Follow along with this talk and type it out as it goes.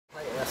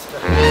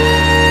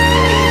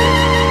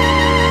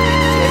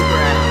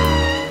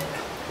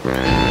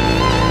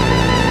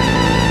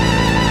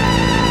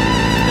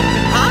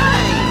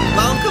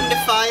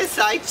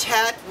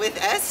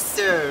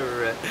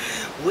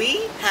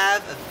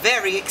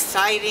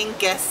exciting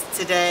guest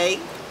today.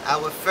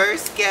 Our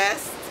first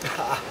guest,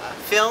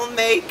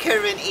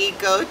 filmmaker and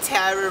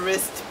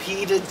eco-terrorist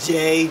Peter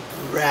J.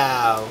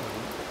 Brown.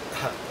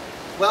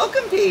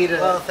 Welcome, Peter.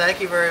 Well, thank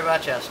you very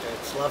much, Esther.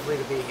 It's lovely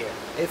to be here.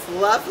 It's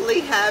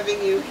lovely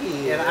having you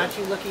here. And aren't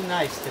you looking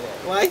nice today?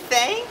 Why,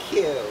 thank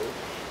you.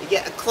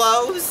 Yeah,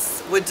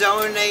 clothes were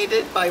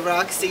donated by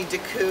Roxy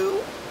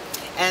DeCou,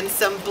 and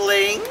some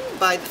bling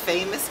by the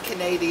famous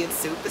Canadian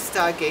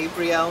superstar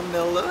Gabrielle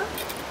Miller.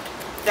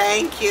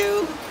 Thank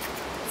you.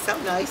 So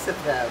nice of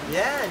them.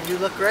 Yeah, and you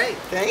look great.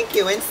 Thank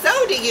you, and so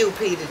do you,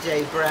 Peter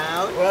J.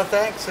 Brown. Well,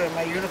 thanks.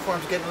 My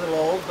uniform's getting a little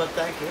old, but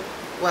thank you.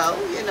 Well,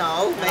 you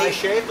know, and I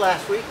shaved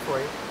last week for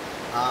you.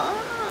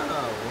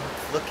 Oh,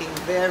 looking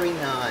very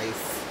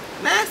nice.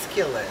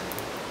 Masculine.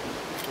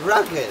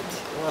 Rugged.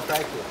 Well,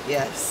 thank you.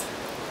 Yes.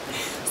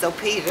 So,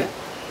 Peter.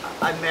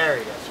 I'm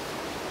married, Esther.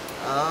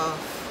 Oh,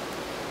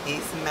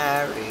 he's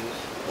married.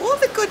 All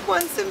the good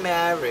ones are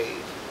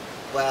married.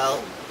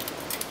 Well,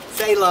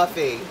 say la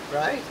vie,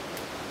 right?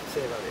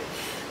 Say la vie.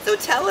 So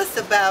tell us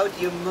about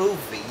your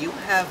movie. You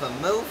have a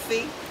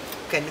movie,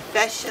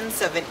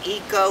 Confessions of an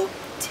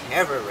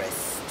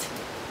Eco-Terrorist.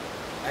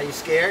 Are you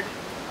scared?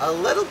 A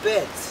little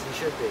bit. You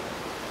should be.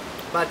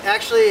 But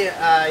actually,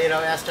 you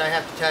know, Esther, I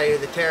have to tell you,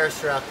 the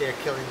terrorists are out there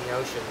killing the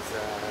oceans.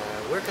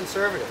 We're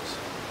conservatives.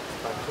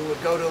 But who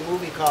would go to a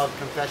movie called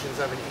Confessions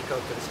of an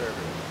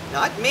Eco-Conservative?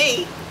 Not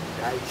me.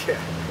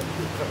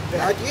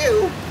 Not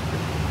you.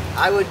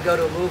 I would go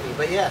to a movie,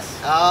 but yes.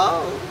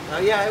 Oh. Oh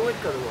yeah, I would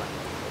go to one.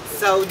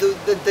 So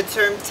the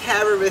term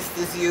terrorist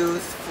is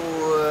used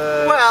for...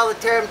 Well, the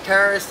term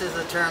terrorist is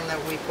a term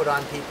that we put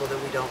on people that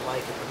we don't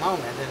like at the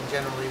moment, and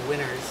generally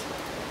winners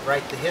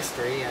write the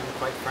history, and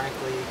quite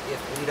frankly,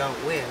 if we don't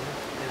win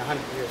in 100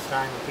 years'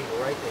 time when people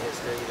write the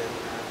history, then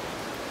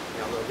you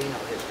know, there'll be no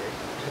history.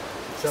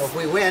 So if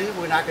we win,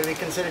 we're not going to be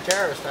considered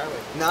terrorists, are we?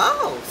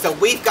 No. So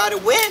we've got to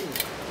win.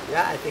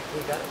 Yeah, I think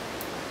we got it.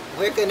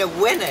 We're going to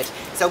win it.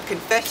 So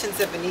Confessions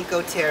of an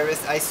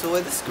Eco-Terrorist, I saw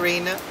the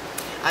screener.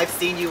 I've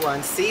seen you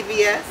on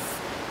CBS.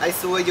 I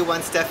saw you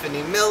on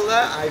Stephanie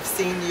Miller. I've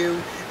seen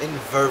you in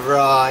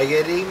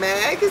Variety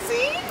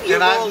magazine.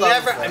 And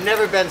I've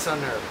never been so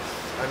nervous.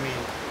 I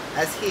mean,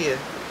 as here.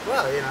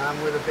 Well, you know,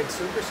 I'm with a big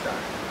superstar.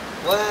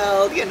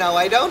 Well, you know,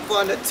 I don't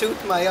want to toot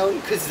my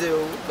own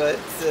kazoo, but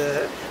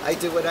I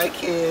do what I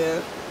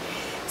can.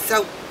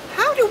 So,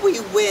 how do we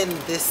win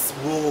this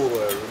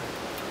war?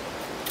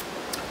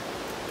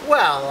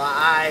 Well,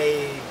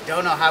 I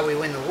don't know how we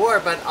win the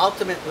war, but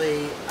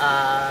ultimately,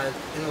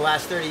 in the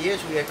last 30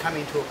 years, we are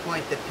coming to a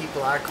point that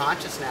people are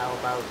conscious now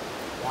about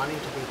wanting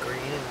to be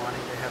green and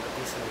wanting to have a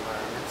decent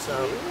environment.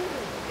 So,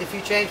 if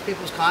you change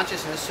people's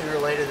consciousness, sooner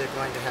or later, they're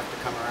going to have to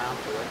come around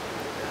to it,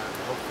 and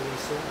hopefully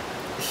soon.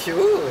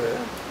 Sure,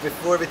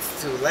 before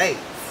it's too late.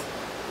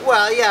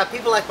 Well, yeah,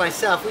 people like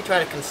myself, we try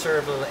to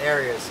conserve little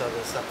areas so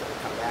there's something to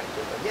come back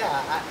to. But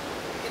yeah,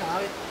 you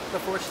know,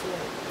 before it's too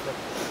late, but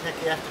heck,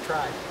 you have to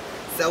try.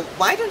 So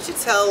why don't you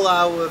tell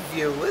our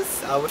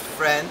viewers, our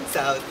friends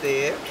out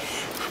there,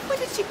 how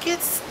did you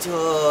get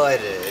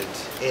started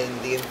in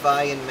the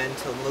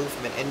environmental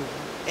movement,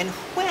 and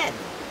when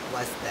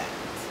was that?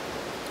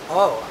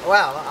 Oh,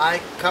 well, I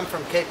come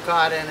from Cape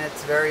Cod, and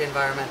it's very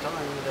environmental,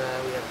 and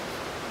we have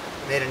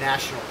made a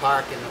national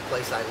park in the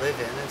place I live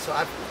in, and so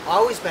I've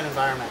always been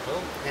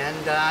environmental,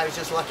 and I was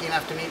just lucky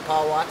enough to meet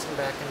Paul Watson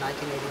back in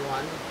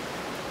 1981,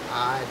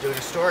 doing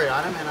a story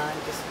on him, and I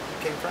just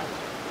became friends,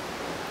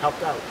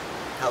 helped out.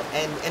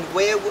 And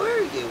where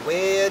were you?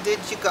 Where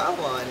did you go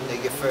on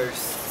your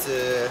first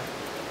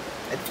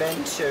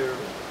adventure?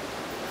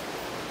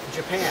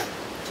 Japan.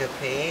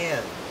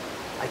 Japan.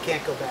 I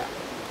can't go back.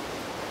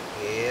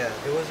 Yeah.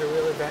 It was a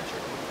real adventure.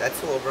 That's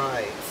all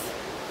right.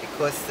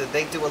 Because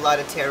they do a lot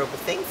of terrible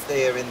things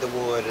there in the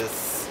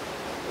waters.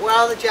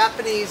 Well, the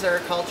Japanese are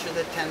a culture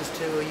that tends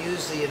to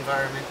use the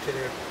environment to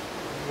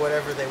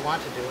whatever they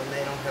want to do, and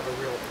they don't have a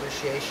real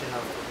appreciation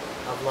of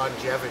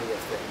longevity of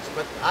things.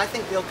 But I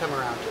think they'll come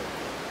around to it.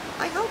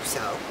 I hope so.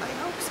 I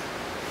hope so.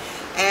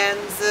 And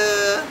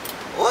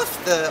off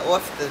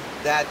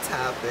that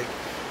topic,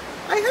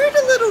 I heard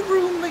a little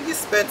rumor you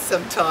spent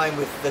some time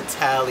with the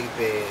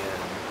Taliban.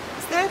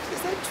 Is that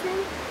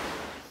true?